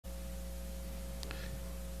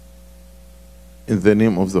In the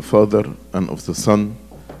name of the Father, and of the Son,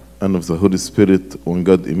 and of the Holy Spirit, one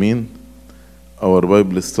God, Amen. Our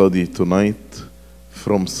Bible study tonight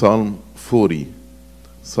from Psalm 40.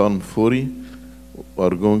 Psalm 40, we are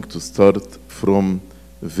going to start from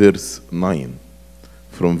verse 9.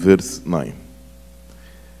 From verse 9.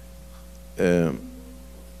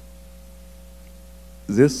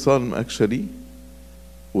 This psalm actually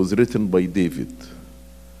was written by David,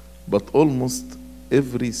 but almost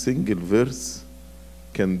every single verse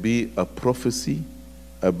can be a prophecy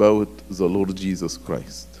about the Lord Jesus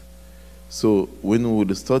Christ. So when we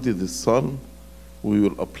will study this psalm, we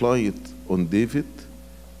will apply it on David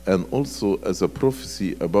and also as a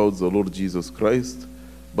prophecy about the Lord Jesus Christ,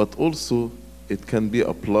 but also it can be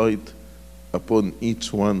applied upon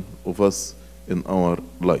each one of us in our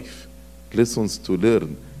life. Lessons to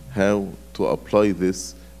learn how to apply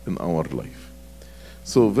this in our life.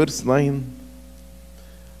 So verse 9,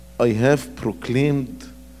 I have proclaimed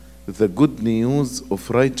the good news of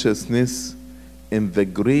righteousness in the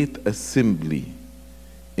great assembly.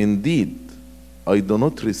 Indeed, I do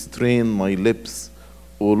not restrain my lips,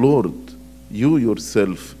 O Lord, you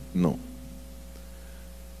yourself know.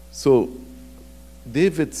 So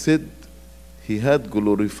David said he had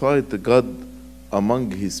glorified God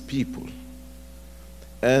among his people,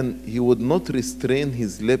 and he would not restrain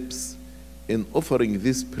his lips in offering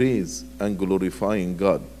this praise and glorifying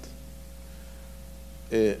God.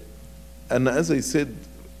 And as I said,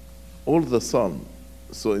 all the psalm,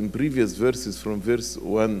 so in previous verses from verse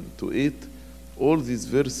 1 to 8, all these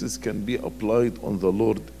verses can be applied on the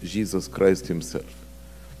Lord Jesus Christ himself.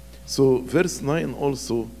 So verse 9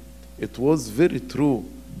 also, it was very true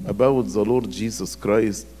about the Lord Jesus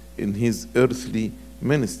Christ in his earthly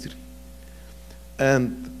ministry.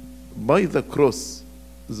 And by the cross,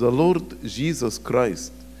 the Lord Jesus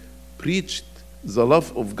Christ preached the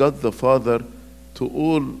love of God the Father to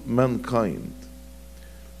all mankind,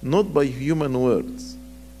 not by human words,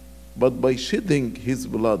 but by shedding his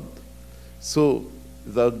blood. So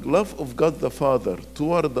the love of God the Father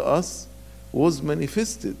toward us was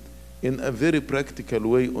manifested in a very practical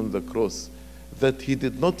way on the cross, that he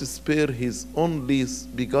did not spare his only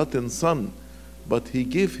begotten Son, but he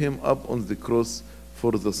gave him up on the cross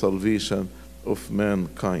for the salvation of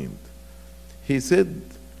mankind. He said,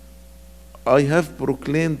 I have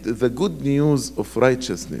proclaimed the good news of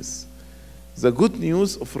righteousness. The good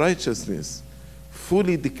news of righteousness,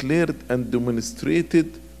 fully declared and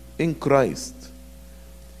demonstrated in Christ.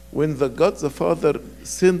 When the God the Father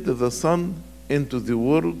sent the Son into the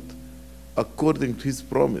world according to his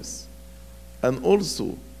promise, and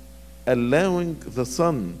also allowing the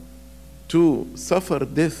Son to suffer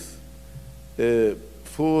death and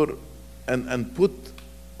put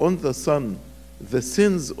on the Son the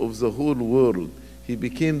sins of the whole world. He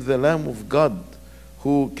became the Lamb of God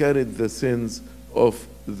who carried the sins of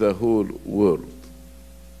the whole world.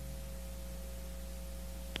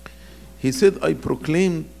 He said, I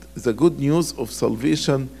proclaimed the good news of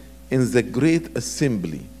salvation in the great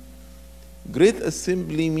assembly. Great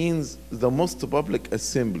assembly means the most public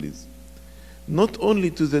assemblies, not only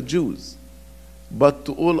to the Jews, but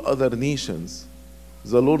to all other nations.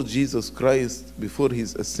 The Lord Jesus Christ, before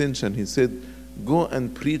his ascension, he said, go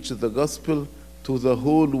and preach the gospel to the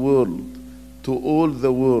whole world, to all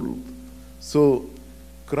the world. So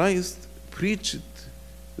Christ preached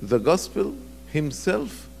the gospel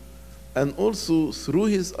himself, and also through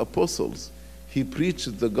his apostles, he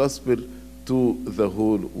preached the gospel to the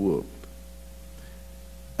whole world.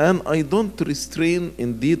 And I don't restrain,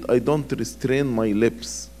 indeed, I don't restrain my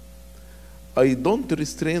lips. I don't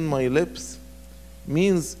restrain my lips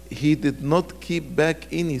means he did not keep back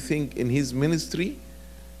anything in his ministry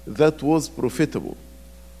that was profitable,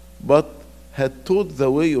 but had taught the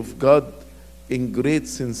way of God in great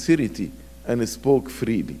sincerity and spoke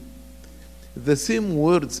freely. The same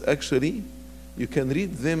words, actually, you can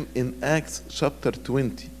read them in Acts chapter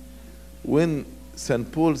 20, when St.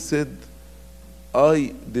 Paul said,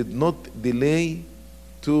 I did not delay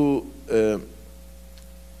to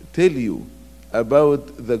tell you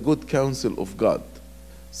about the good counsel of God.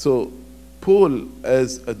 So Paul,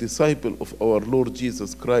 as a disciple of our Lord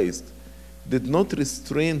Jesus Christ, did not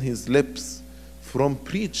restrain his lips from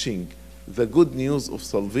preaching the good news of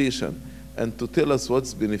salvation and to tell us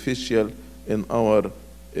what's beneficial in our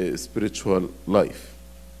spiritual life.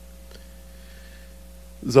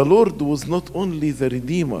 The Lord was not only the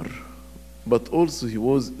Redeemer, but also he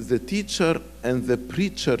was the teacher and the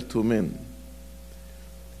preacher to men.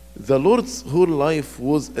 The Lord's whole life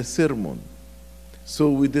was a sermon.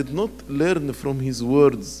 So we did not learn from his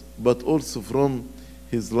words, but also from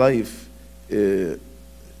his life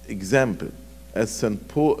example. as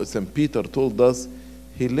St. Peter told us,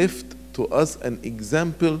 he left to us an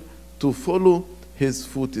example to follow his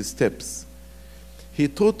footsteps. He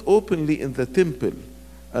taught openly in the temple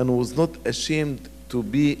and was not ashamed to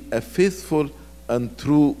be a faithful and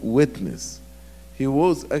true witness. He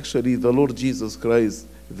was actually the Lord Jesus Christ,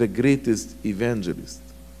 the greatest evangelist.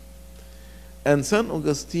 And St.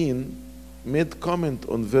 Augustine made comment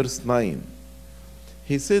on verse 9.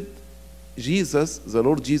 He said, Jesus, the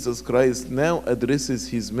Lord Jesus Christ, now addresses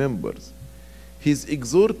his members. He's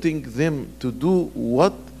exhorting them to do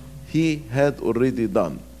what he had already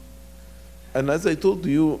done. And as I told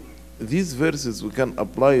you, these verses, we can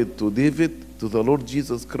apply it to David, to the Lord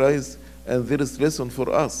Jesus Christ, and there is lesson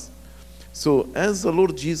for us. So as the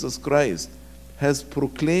Lord Jesus Christ has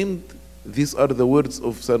proclaimed, these are the words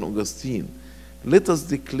of St. Augustine, let us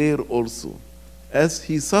declare also, as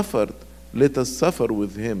he suffered, let us suffer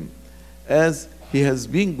with him. As he has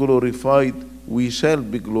been glorified, we shall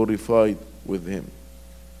be glorified with him.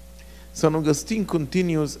 St. Augustine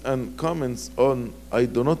continues and comments on, I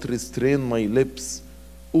do not restrain my lips.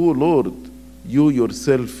 O Lord, you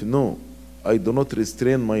yourself know. I do not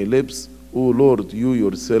restrain my lips. O Lord, you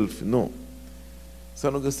yourself know.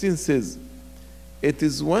 St. Augustine says, it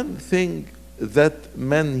is one thing that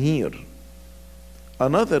men hear,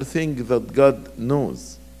 another thing that God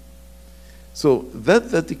knows. So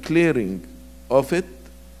that the declaring of it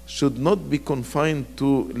should not be confined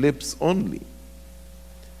to lips only.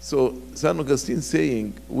 So St. Augustine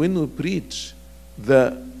saying, when we preach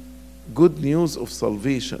the good news of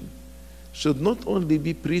salvation, should not only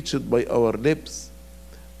be preached by our lips,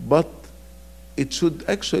 but it should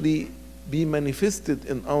actually be manifested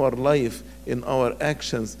in our life, in our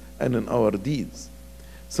actions, and in our deeds.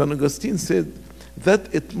 St. Augustine said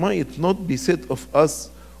that it might not be said of us,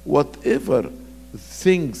 whatever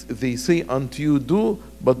things they say unto you do,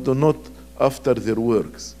 but do not after their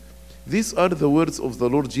works. These are the words of the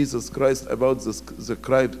Lord Jesus Christ about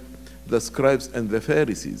the scribes and the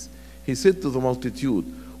Pharisees. He said to the multitude,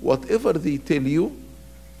 whatever they tell you,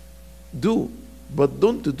 do, but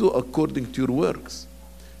don't do according to your works.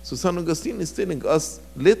 So St. Augustine is telling us,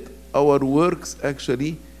 let our works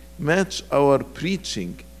actually match our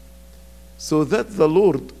preaching, so that the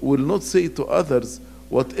Lord will not say to others,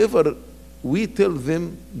 whatever we tell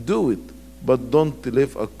them, do it, but don't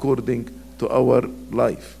live according to our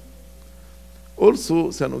life. Also,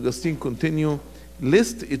 St. Augustine continues,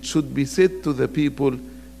 lest it should be said to the people,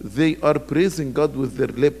 they are praising God with their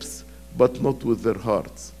lips, but not with their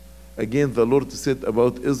hearts. Again, the Lord said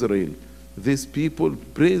about Israel, these people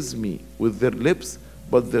praise me with their lips,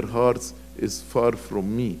 but their hearts is far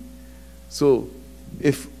from me. So,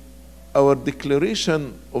 if our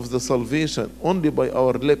declaration of the salvation only by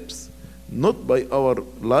our lips, not by our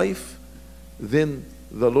life, then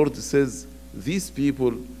the Lord says, these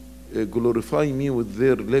people glorify me with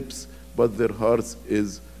their lips, but their hearts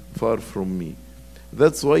is far from me.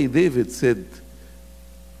 That's why David said,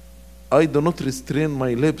 I do not restrain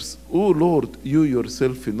my lips. O Lord, you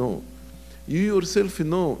yourself know. You yourself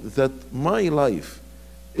know that my life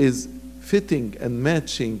is fitting and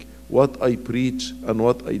matching what I preach and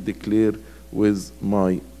what I declare with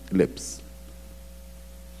my lips.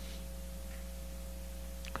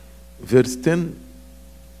 Verse 10,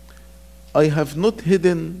 I have not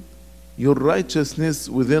hidden your righteousness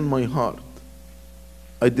within my heart.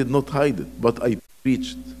 I did not hide it, but I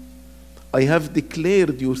preached. I have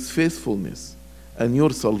declared your faithfulness and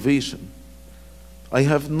your salvation. I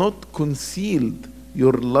have not concealed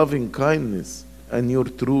your loving kindness and your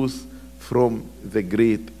truth from the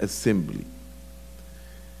great assembly.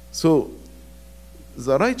 So,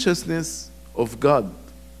 the righteousness of God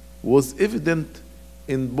was evident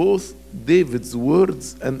in both David's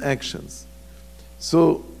words and actions.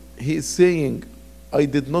 So, he is saying, I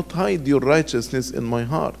did not hide your righteousness in my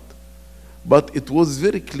heart, but it was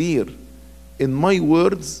very clear in my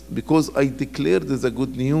words, because I declared the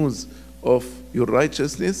good news of your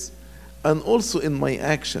righteousness, and also in my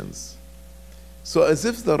actions. So as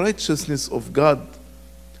if the righteousness of God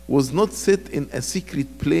was not set in a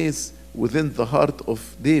secret place within the heart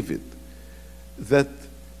of David, that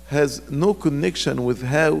has no connection with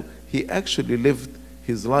how he actually lived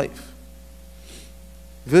his life.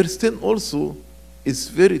 Verse 10 also is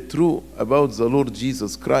very true about the Lord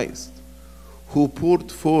Jesus Christ, who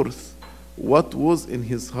poured forth what was in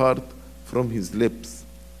his heart from his lips.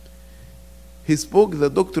 He spoke the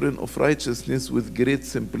doctrine of righteousness with great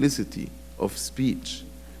simplicity of speech.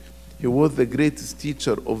 He was the greatest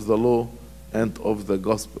teacher of the law and of the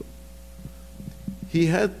gospel. He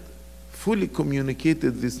had fully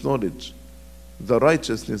communicated this knowledge, the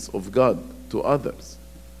righteousness of God, to others.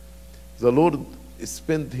 The Lord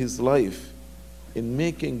spent his life in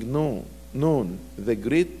making known the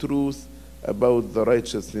great truth about the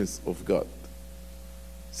righteousness of God.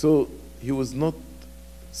 So he was not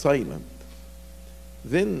silent.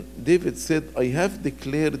 Then David said, I have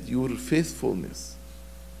declared your faithfulness.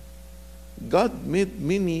 God made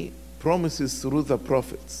many promises through the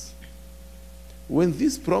prophets. When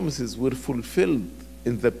these promises were fulfilled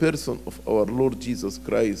in the person of our Lord Jesus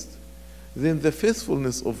Christ, then the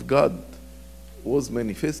faithfulness of God was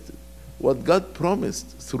manifested. What God promised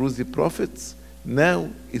through the prophets now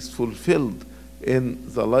is fulfilled in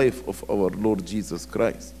the life of our Lord Jesus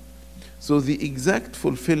Christ. So the exact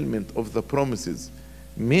fulfillment of the promises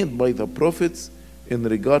made by the prophets in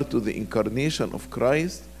regard to the incarnation of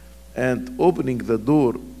Christ and opening the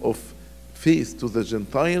door of faith to the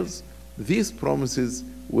Gentiles, these promises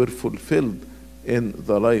were fulfilled in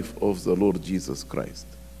the life of the Lord Jesus Christ.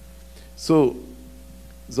 So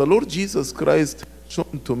the Lord Jesus Christ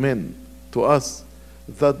shown to men, to us,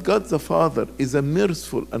 that God the Father is a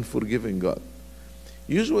merciful and forgiving God.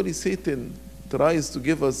 Usually Satan tries to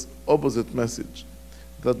give us opposite message,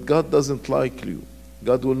 that God doesn't like you,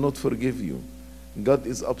 God will not forgive you, God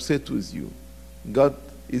is upset with you, God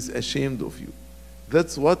is ashamed of you.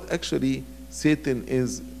 That's what actually Satan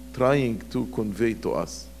is trying to convey to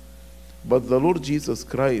us. But the Lord Jesus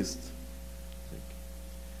Christ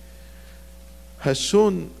has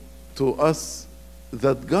shown to us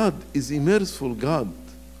that God is a merciful God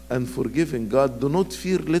and forgiving God. Do not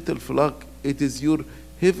fear, little flock. It is your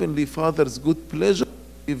heavenly Father's good pleasure to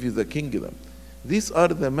give you the kingdom. These are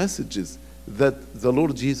the messages that the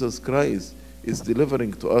Lord Jesus Christ is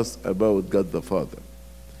delivering to us about God the Father.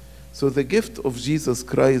 So the gift of Jesus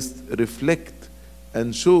Christ reflects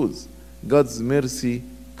and shows God's mercy,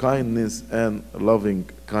 kindness, and loving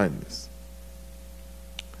kindness.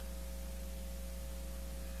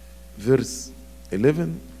 Verse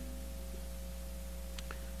 11.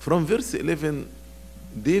 From verse 11,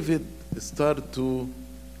 David started to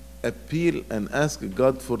appeal and ask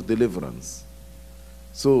God for deliverance.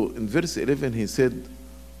 So in verse 11 he said,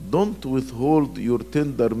 don't withhold your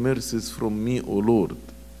tender mercies from me, O Lord.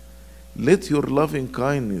 Let your loving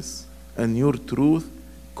kindness and your truth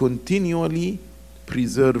continually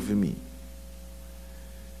preserve me.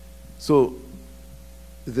 So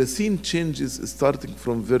the scene changes starting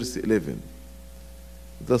from verse 11.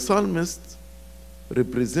 The psalmist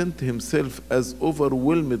represents himself as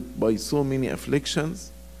overwhelmed by so many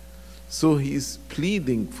afflictions, so he is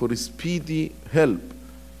pleading for speedy help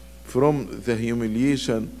from the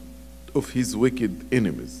humiliation of his wicked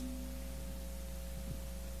enemies.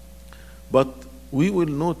 But we will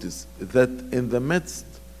notice that in the midst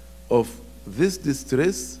of this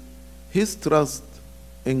distress, his trust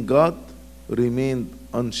in God remained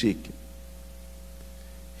unshaken.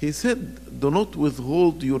 He said, do not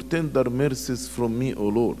withhold your tender mercies from me, O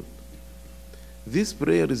Lord. This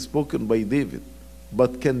prayer is spoken by David,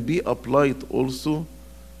 but can be applied also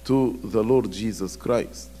to the Lord Jesus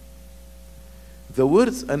Christ. The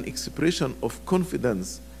words and expression of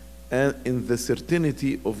confidence and in the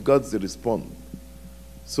certainty of God's response.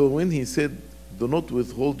 So when he said, do not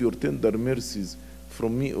withhold your tender mercies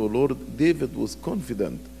from me, O Lord, David was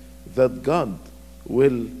confident that God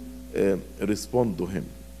will respond to him.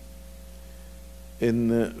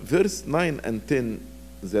 In verse 9 and 10,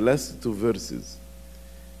 the last two verses,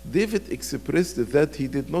 David expressed that he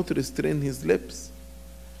did not restrain his lips.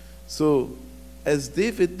 So, as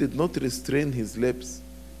David did not restrain his lips,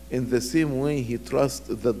 in the same way he trusts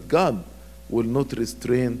that God will not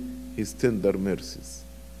restrain his tender mercies.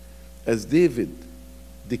 As David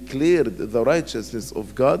declared the righteousness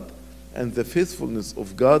of God and the faithfulness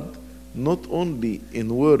of God, not only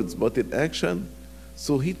in words but in action,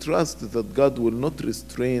 so he trusts that God will not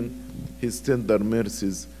restrain his tender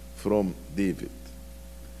mercies from David.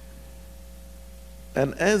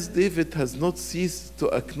 And as David has not ceased to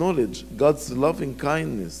acknowledge God's loving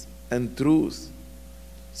kindness and truth,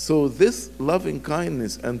 so this loving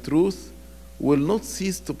kindness and truth will not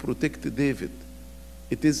cease to protect David.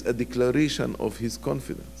 It is a declaration of his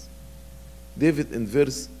confidence. David in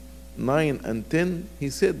verse 9 and 10, he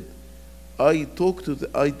said, I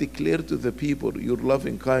declare to the people your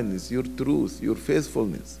loving kindness, your truth, your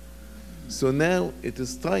faithfulness. So now it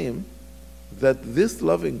is time that this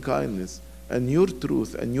loving kindness and your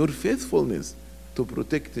truth and your faithfulness to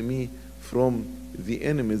protect me from the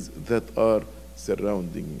enemies that are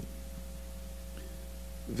surrounding me.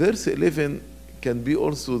 Verse 11 can be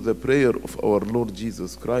also the prayer of our Lord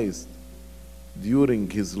Jesus Christ during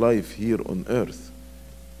his life here on earth,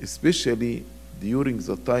 especially during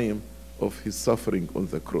the time of his suffering on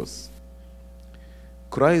the cross.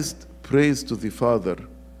 Christ prays to the Father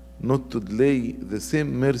not to delay the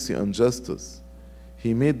same mercy and justice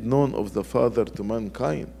he made known of the Father to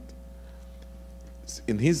mankind.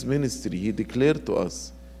 In his ministry, he declared to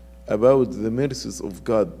us about the mercies of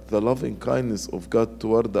God, the loving kindness of God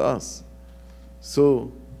toward us.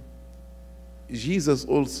 So, Jesus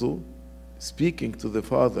also speaking to the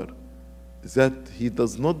Father that he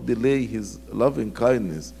does not delay his loving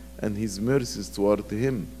kindness and his mercies toward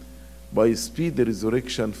him by speedy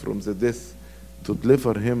resurrection from the death to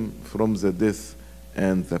deliver him from the death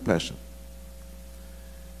and the passion.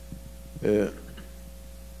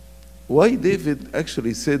 Why David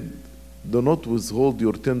actually said, "Do not withhold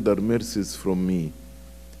your tender mercies from me"?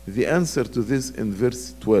 The answer to this in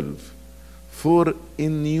verse 12. For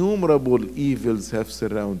innumerable evils have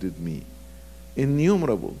surrounded me.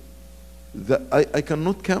 Innumerable. I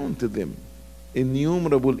cannot count them.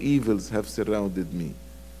 Innumerable evils have surrounded me.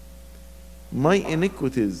 My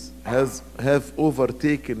iniquities have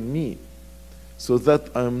overtaken me, so that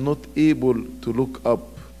I am not able to look up.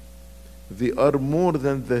 They are more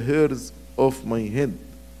than the hairs of my head.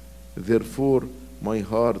 Therefore, my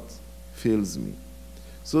heart fails me.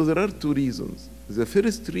 So there are two reasons. The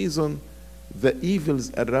first reason, the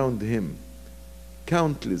evils around him,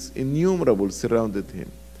 countless, innumerable, surrounded him.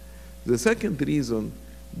 The second reason,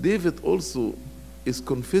 David also is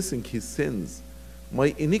confessing his sins.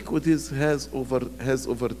 My iniquities has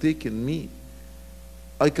overtaken me.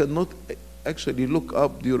 I cannot actually look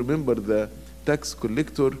up. Do you remember the tax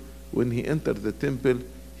collector? When he entered the temple,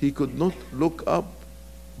 he could not look up,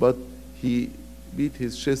 but he beat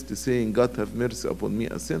his chest saying, "God have mercy upon me,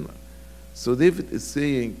 a sinner." So David is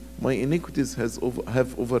saying, my iniquities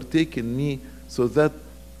have overtaken me so that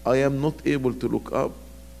I am not able to look up.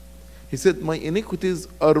 He said, my iniquities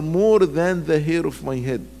are more than the hair of my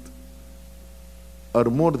head. Are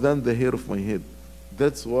more than the hair of my head.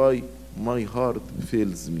 That's why my heart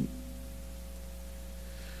fails me.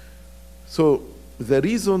 So the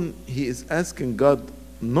reason he is asking God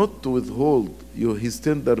not to withhold his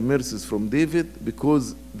tender mercies from David,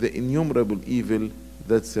 because the innumerable evil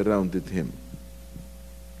that surrounded him.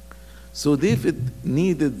 So David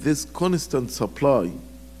needed this constant supply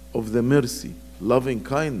of the mercy, loving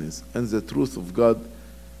kindness, and the truth of God,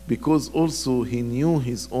 because also he knew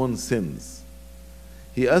his own sins.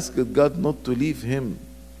 He asked God not to leave him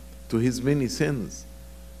to his many sins.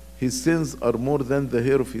 His sins are more than the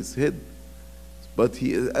hair of his head. But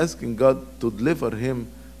he is asking God to deliver him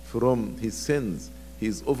from his sins. He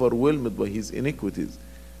is overwhelmed by his iniquities.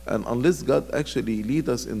 And unless God actually leads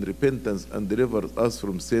us in repentance and delivers us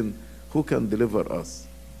from sin, who can deliver us?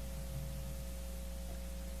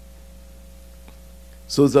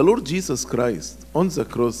 So the Lord Jesus Christ on the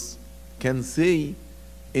cross can say,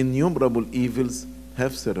 innumerable evils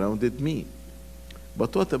have surrounded me.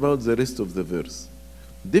 But what about the rest of the verse?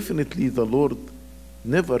 Definitely the Lord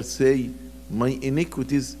never say, my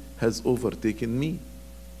iniquities has overtaken me.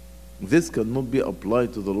 This cannot be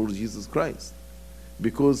applied to the Lord Jesus Christ,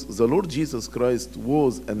 because the Lord Jesus Christ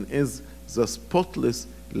was and is the spotless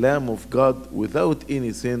Lamb of God without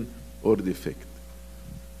any sin or defect.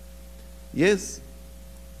 Yes,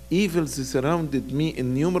 evils surrounded me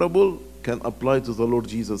innumerable can apply to the Lord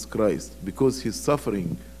Jesus Christ, because his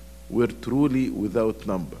suffering were truly without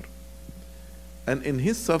number. And in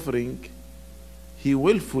his suffering, he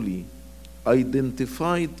willfully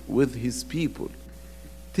identified with his people,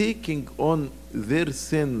 taking on their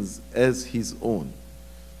sins as his own.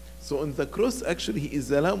 So on the cross, actually, he is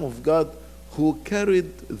the Lamb of God who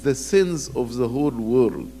carried the sins of the whole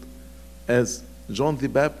world, as John the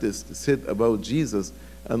Baptist said about Jesus,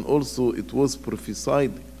 and also it was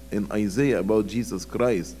prophesied in Isaiah about Jesus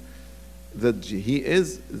Christ, that he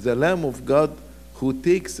is the Lamb of God who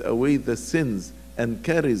takes away the sins and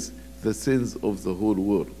carries the sins of the whole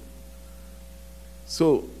world.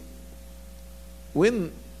 So,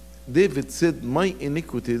 when David said, my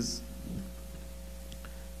iniquities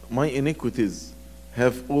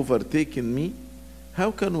have overtaken me,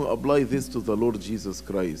 how can we apply this to the Lord Jesus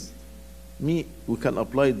Christ? We can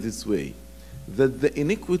apply it this way, that the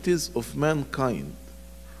iniquities of mankind,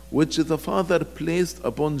 which the Father placed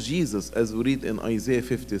upon Jesus, as we read in Isaiah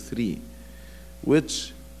 53,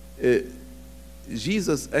 which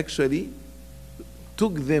Jesus actually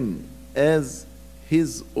took them as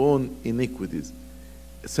his own iniquities.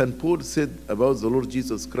 St. Paul said about the Lord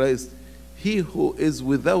Jesus Christ, he who is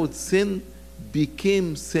without sin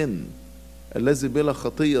became sin. الذي بلا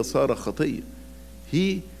خطية صار خطية.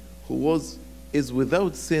 He who is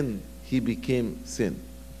without sin, he became sin.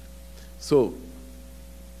 So,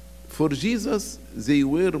 for Jesus, they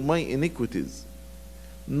were my iniquities,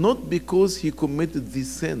 not because he committed these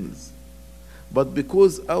sins, but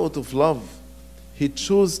because out of love, he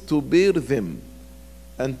chose to bear them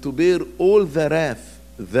and to bear all the wrath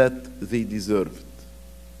that they deserved.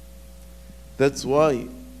 That's why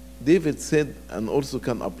David said, and also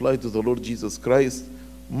can apply to the Lord Jesus Christ,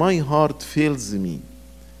 my heart fails me.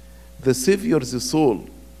 The Savior's soul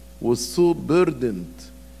was so burdened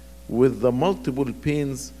with the multiple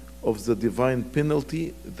pains of the divine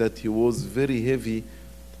penalty that he was very heavy,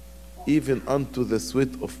 even unto the sweat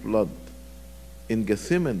of blood. In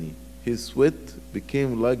Gethsemane, his sweat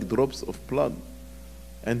became like drops of blood.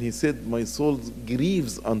 And he said, my soul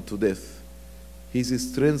grieves unto death.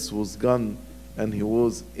 His strength was gone, and he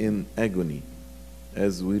was in agony,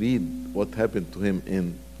 as we read what happened to him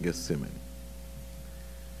in Gethsemane.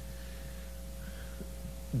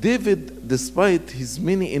 David, despite his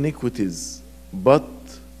many iniquities, but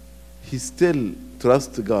he still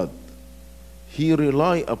trusts God. He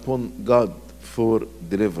relied upon God for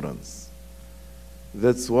deliverance.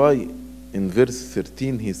 That's why in verse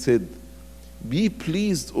 13 he said, be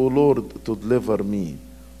pleased, O Lord, to deliver me.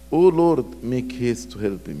 O Lord, make haste to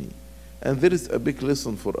help me. And there is a big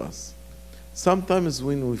lesson for us. Sometimes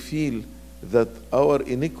when we feel that our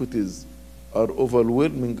iniquities are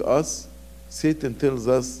overwhelming us, Satan tells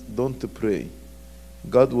us, don't pray.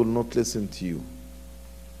 God will not listen to you.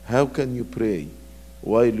 How can you pray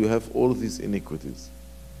while you have all these iniquities?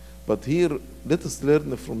 But here, let us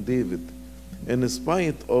learn from David. In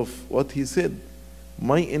spite of what he said,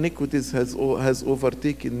 my iniquities has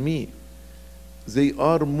overtaken me. They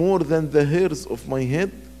are more than the hairs of my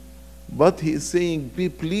head. But he is saying, be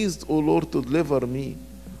pleased, O Lord, to deliver me.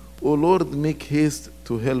 O Lord, make haste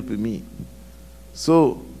to help me.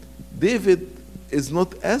 So, David is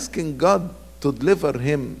not asking God to deliver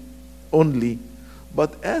him only,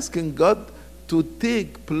 but asking God to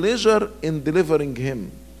take pleasure in delivering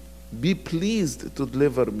him. Be pleased to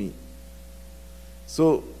deliver me.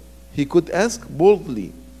 So, he could ask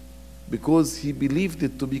boldly because he believed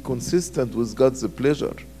it to be consistent with God's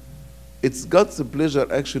pleasure. It's God's pleasure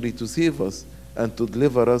actually to save us and to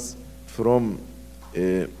deliver us from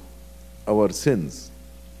our sins.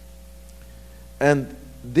 And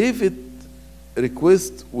David's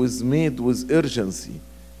request was made with urgency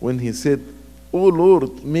when he said, O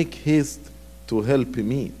Lord, make haste to help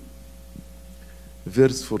me.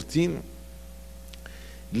 Verse 14,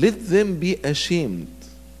 let them be ashamed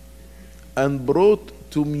and brought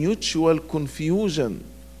to mutual confusion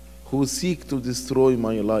who seek to destroy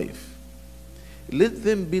my life. Let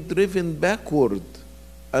them be driven backward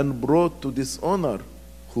and brought to dishonor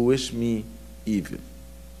who wish me evil.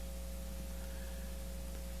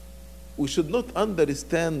 We should not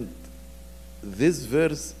understand this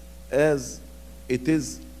verse as it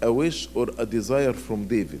is a wish or a desire from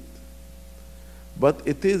David, but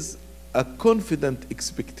it is a confident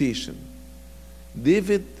expectation.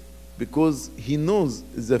 David, because he knows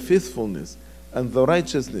the faithfulness and the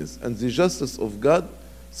righteousness and the justice of God,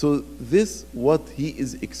 so this what he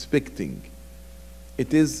is expecting.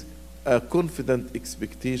 It is a confident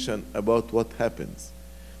expectation about what happens.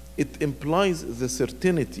 It implies the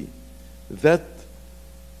certainty that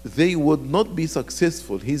they would not be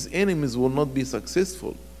successful, his enemies will not be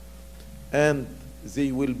successful, and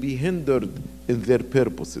they will be hindered in their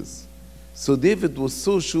purposes. So David was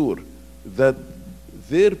so sure that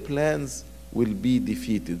their plans will be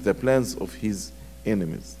defeated, the plans of his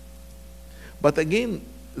enemies. But again,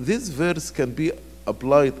 this verse can be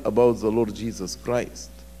applied about the Lord Jesus Christ.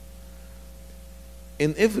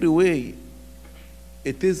 In every way,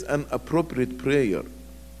 it is an appropriate prayer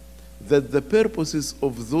that the purposes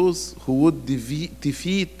of those who would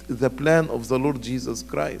defeat the plan of the Lord Jesus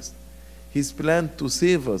Christ, his plan to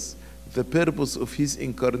save us, the purpose of his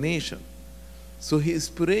incarnation. So he is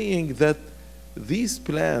praying that these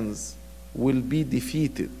plans will be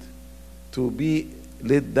defeated, to be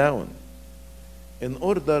laid down, in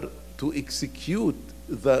order to execute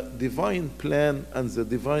the divine plan and the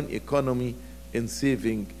divine economy in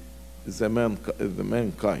saving the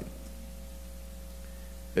mankind.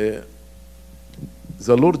 The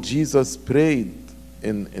Lord Jesus prayed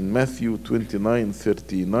in Matthew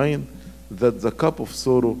 29:39 that the cup of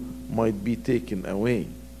sorrow might be taken away.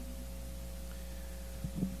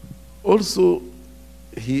 Also,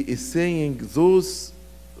 he is saying, those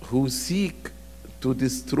who seek to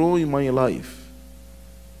destroy my life,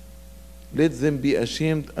 let them be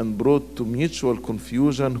ashamed and brought to mutual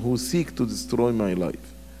confusion who seek to destroy my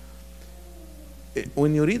life.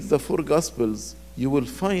 When you read the four Gospels, you will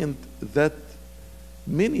find that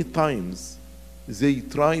many times they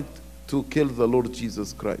tried to kill the Lord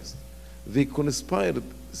Jesus Christ. They conspired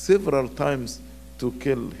several times to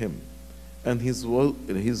kill him, and his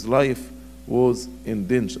life was in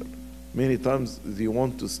danger. Many times they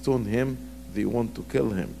want to stone him, they want to kill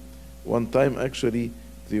him. One time actually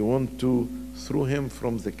they want to throw him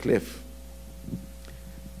from the cliff.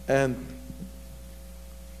 And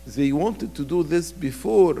they wanted to do this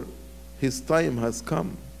before his time has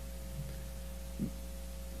come.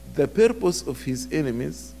 The purpose of his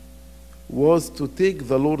enemies was to take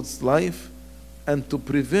the Lord's life and to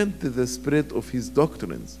prevent the spread of his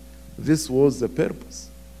doctrines. This was the purpose.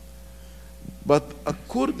 But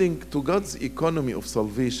according to God's economy of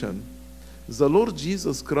salvation, the Lord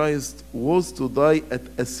Jesus Christ was to die at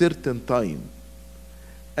a certain time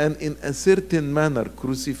and in a certain manner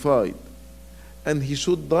crucified, and he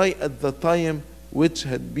should die at the time which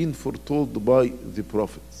had been foretold by the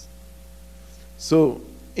prophets. So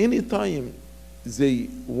anytime they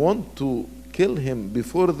want to kill him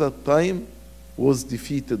before that time was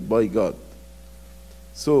defeated by God.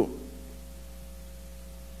 So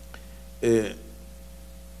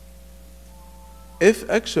if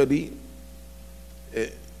actually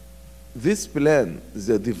this plan,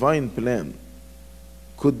 the divine plan,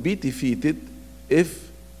 could be defeated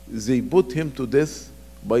if they put him to death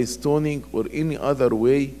by stoning or any other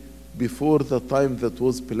way before the time that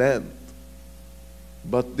was planned.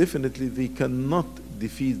 But definitely they cannot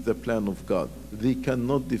defeat the plan of God. They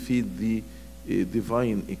cannot defeat the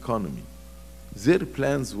divine economy. Their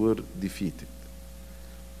plans were defeated.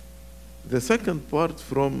 The second part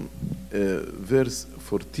from verse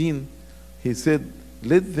 14, he said,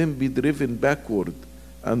 "Let them be driven backward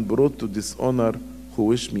and brought to dishonor who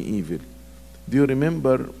wish me evil." Do you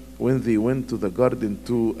remember when they went to the garden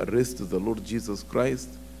to arrest the Lord Jesus Christ,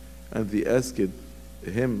 and they asked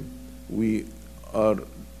him, "We are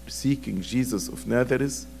seeking Jesus of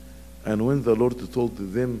Nazareth," and when the Lord told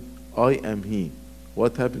them, "I am he,"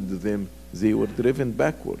 what happened to them? They were driven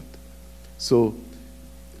backward. So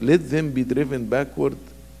let them be driven backward,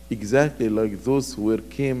 exactly like those who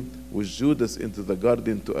came with Judas into the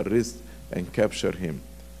garden to arrest and capture him.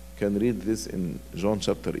 You can read this in John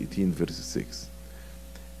chapter 18, verse 6.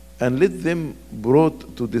 "And let them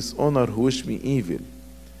brought to dishonor who wish me evil."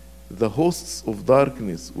 The hosts of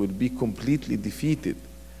darkness will be completely defeated,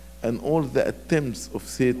 and all the attempts of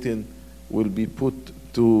Satan will be put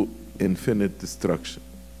to infinite destruction.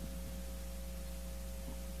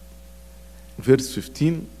 Verse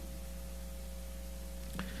 15,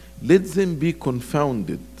 "Let them be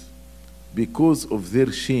confounded because of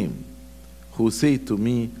their shame, who say to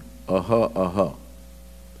me, Aha, aha."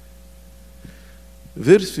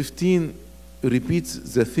 Verse 15 repeats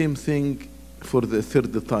the same thing for the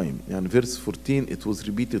third time. And verse 14, it was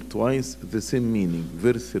repeated twice, the same meaning.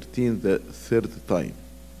 Verse 13, the third time.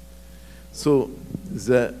 So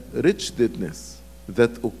the wretchedness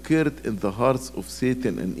that occurred in the hearts of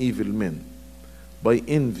Satan and evil men by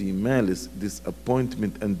envy, malice,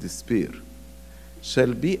 disappointment, and despair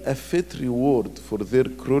shall be a fit reward for their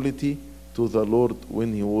cruelty to the Lord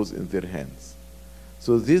when he was in their hands.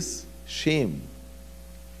 So this shame,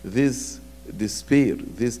 this despair,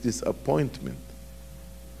 this disappointment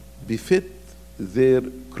befit their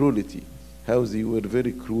cruelty, how they were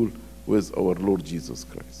very cruel with our Lord Jesus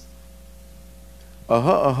Christ.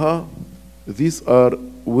 Aha, aha, these are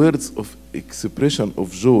words of expression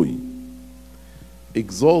of joy,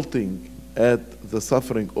 exulting at the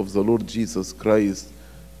suffering of the Lord Jesus Christ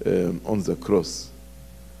on the cross.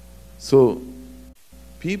 So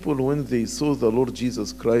people, when they saw the Lord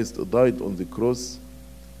Jesus Christ died on the cross,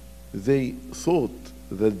 they thought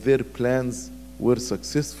that their plans were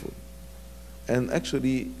successful. And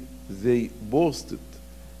actually, they boasted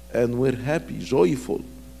and were happy, joyful.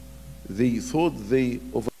 They thought they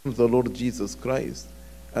overcame the Lord Jesus Christ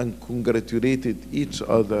and congratulated each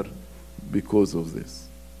other because of this.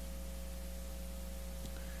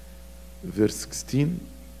 Verse 16,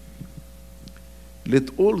 "Let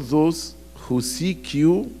all those who seek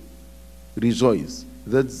you rejoice."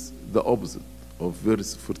 That's the opposite of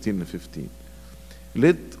verse 14 and 15.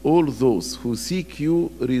 "Let all those who seek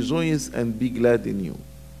you rejoice and be glad in you.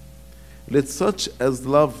 Let such as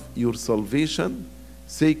love your salvation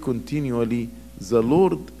say continually, the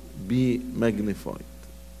Lord be magnified."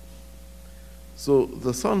 So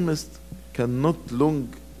the psalmist cannot long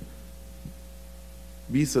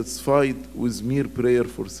be satisfied with mere prayer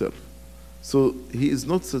for self. So he is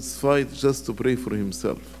not satisfied just to pray for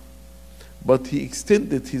himself, but he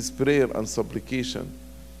extended his prayer and supplication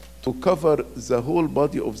to cover the whole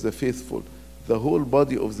body of the faithful, the whole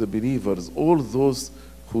body of the believers, all those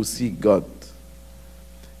who seek God.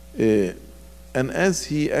 And as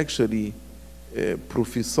he actually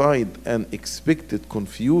prophesied and expected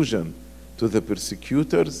confusion to the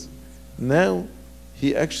persecutors, now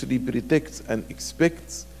he actually protects and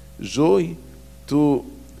expects joy to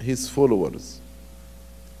his followers.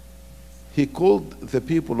 He called the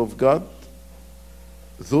people of God,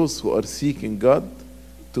 those who are seeking God,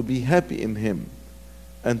 to be happy in him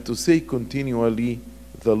and to say continually,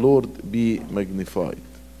 the Lord be magnified.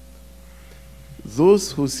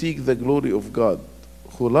 Those who seek the glory of God,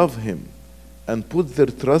 who love him and put their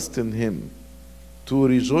trust in him, to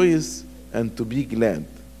rejoice and to be glad,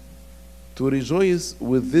 to rejoice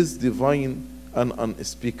with this divine and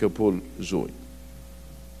unspeakable joy.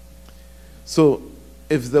 So,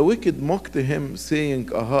 if the wicked mocked him,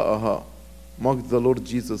 saying, aha, aha, mocked the Lord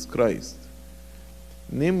Jesus Christ,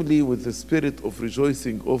 namely with the spirit of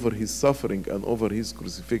rejoicing over his suffering and over his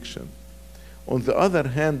crucifixion. On the other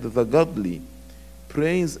hand, the godly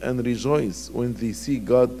praise and rejoice when they see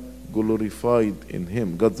God glorified in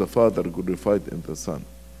him, God the Father glorified in the Son.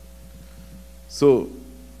 So,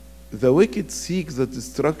 the wicked seek the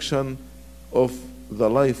destruction of the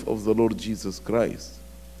life of the Lord Jesus Christ,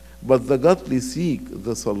 but the godly seek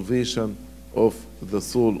the salvation of the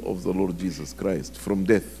soul of the Lord Jesus Christ from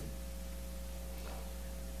death.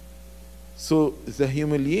 So the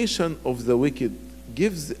humiliation of the wicked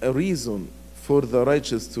gives a reason for the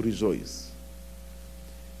righteous to rejoice.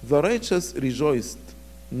 The righteous rejoiced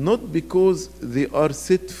not because they are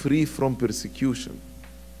set free from persecution,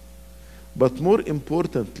 but more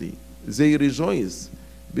importantly, they rejoice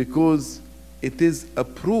because it is a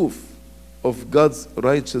proof of God's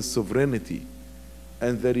righteous sovereignty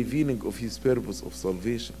and the revealing of his purpose of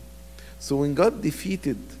salvation. So when God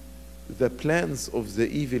defeated the plans of the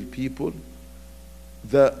evil people,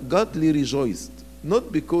 the godly rejoiced,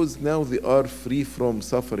 not because now they are free from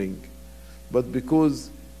suffering, but because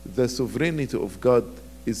the sovereignty of God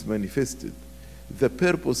is manifested. The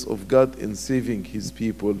purpose of God in saving his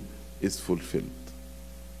people is fulfilled.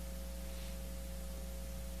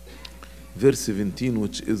 Verse 17,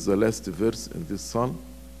 which is the last verse in this psalm.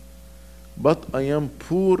 But I am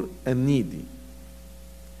poor and needy,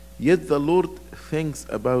 yet the Lord thinks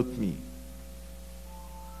about me.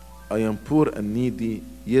 I am poor and needy,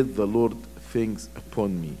 yet the Lord thinks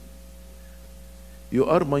upon me. You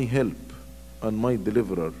are my help and my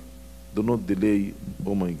deliverer. Do not delay,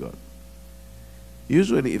 oh my God.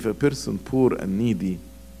 Usually if a person poor and needy,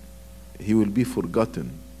 he will be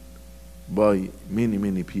forgotten by many,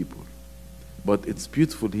 many people. But it's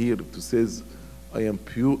beautiful here to says, I am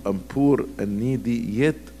poor and needy,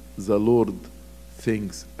 yet the Lord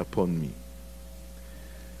thinks upon me.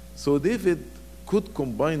 So David could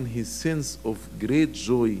combine his sense of great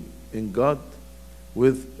joy in God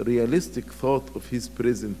with realistic thought of his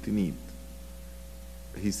present need.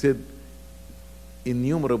 He said,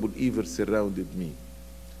 innumerable evils surrounded me.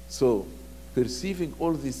 So, perceiving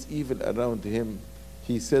all this evil around him,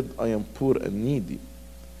 he said, I am poor and needy,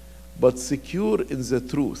 but secure in the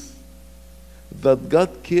truth that God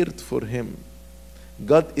cared for him.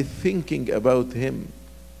 God is thinking about him.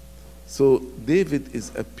 So David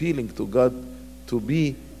is appealing to God to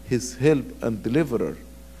be his help and deliverer.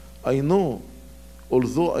 I know,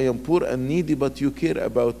 although I am poor and needy, but you care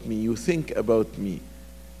about me, you think about me.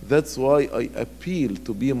 That's why I appeal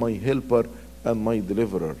to be my helper and my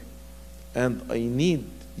deliverer. And I need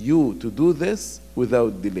you to do this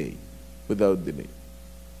without delay. Without delay.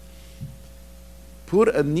 Poor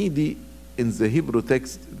and needy, in the Hebrew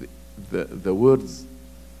text, the words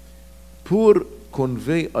poor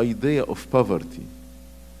convey idea of poverty,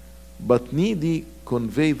 but needy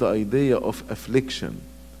convey the idea of affliction.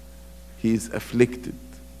 He is afflicted.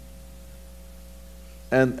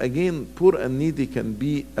 And again, poor and needy can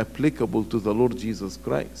be applicable to the Lord Jesus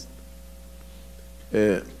Christ.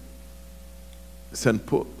 St.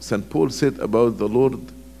 Paul said about the Lord,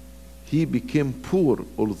 he became poor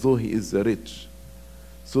although he is the rich.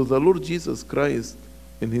 So the Lord Jesus Christ,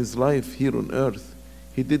 in his life here on earth,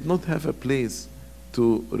 he did not have a place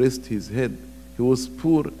to rest his head. He was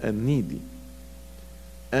poor and needy.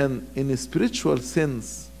 And in a spiritual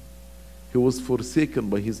sense, he was forsaken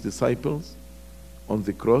by his disciples on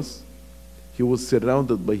the cross. He was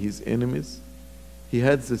surrounded by his enemies. He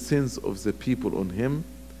had the sins of the people on him.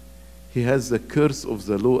 He has the curse of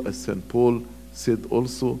the law, as St. Paul said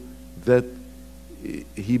also, that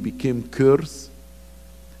he became cursed.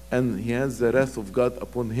 And he has the wrath of God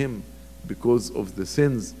upon him because of the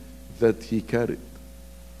sins that he carried.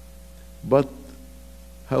 But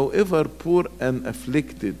however poor and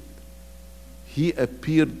afflicted, he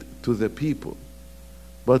appeared to the people,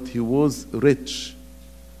 but he was rich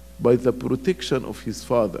by the protection of his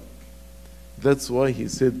Father. That's why he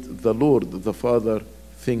said, the Lord, the Father,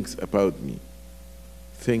 thinks about me,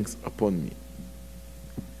 thinks upon me.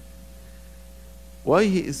 Why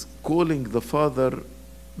he is calling the Father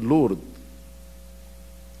Lord,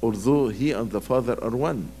 although he and the Father are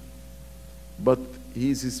one. But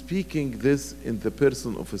he is speaking this in the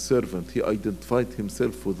person of a servant. He identified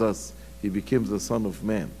himself with us. He became the Son of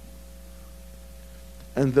Man.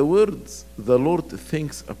 And the words, the Lord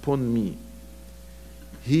thinks upon me,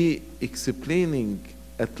 he explaining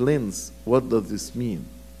at length, what does this mean?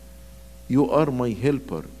 You are my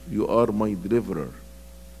helper. You are my deliverer.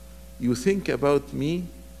 You think about me,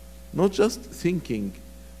 not just thinking,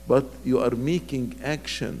 but you are making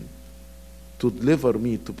action to deliver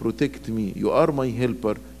me, to protect me. You are my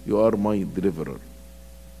helper. You are my deliverer.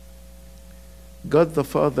 God the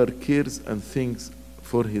Father cares and thinks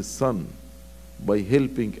for his Son by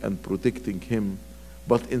helping and protecting him,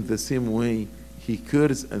 but in the same way, he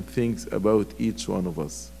cares and thinks about each one of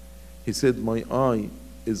us. He said, my eye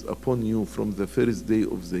is upon you from the first day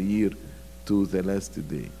of the year to the last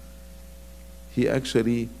day. He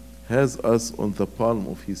actually has us on the palm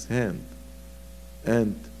of his hand,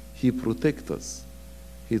 and he protects us.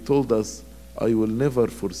 He told us, I will never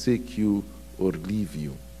forsake you or leave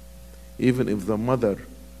you. Even if the mother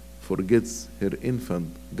forgets her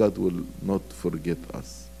infant, God will not forget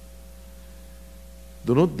us.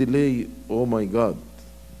 Do not delay, oh my God,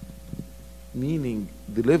 meaning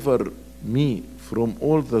deliver me from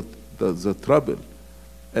all the trouble,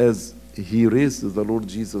 as he raised the Lord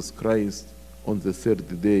Jesus Christ on the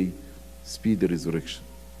third day, speedy resurrection.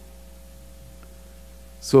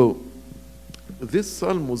 So this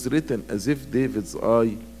psalm was written as if David's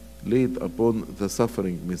eye laid upon the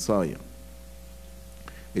suffering Messiah.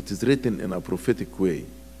 It is written in a prophetic way.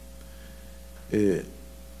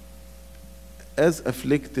 As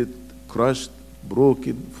afflicted, crushed,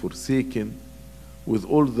 broken, forsaken, with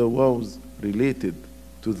all the woes related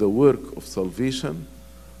to the work of salvation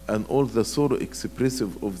and all the sorrow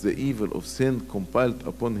expressive of the evil of sin compiled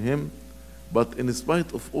upon him, but in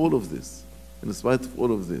spite of all of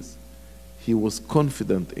this, he was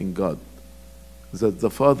confident in God, that the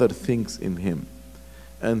Father thinks in him,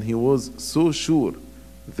 and he was so sure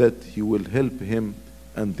that he will help him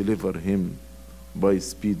and deliver him by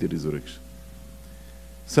speedy resurrection.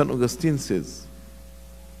 St. Augustine says,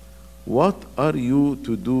 what are you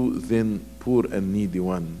to do then, poor and needy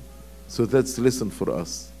one? So that's a lesson for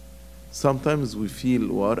us. Sometimes we feel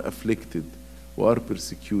we are afflicted, we are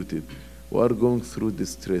persecuted, we are going through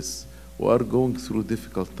distress, we are going through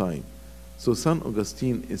difficult time. So St.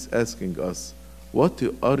 Augustine is asking us, what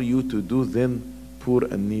are you to do then, poor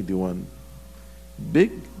and needy one?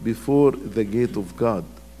 Beg before the gate of God,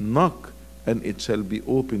 knock, and it shall be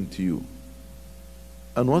open to you.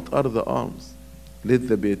 And what are the alms? Let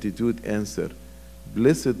the Beatitude answer,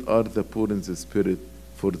 blessed are the poor in the spirit,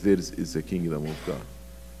 for theirs is the kingdom of God.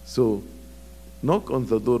 So, knock on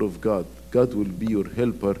the door of God. God will be your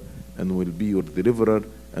helper and will be your deliverer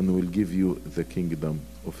and will give you the kingdom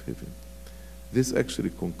of heaven. This actually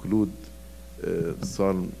concludes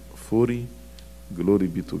Psalm 40. Glory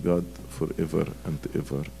be to God forever and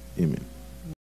ever. Amen.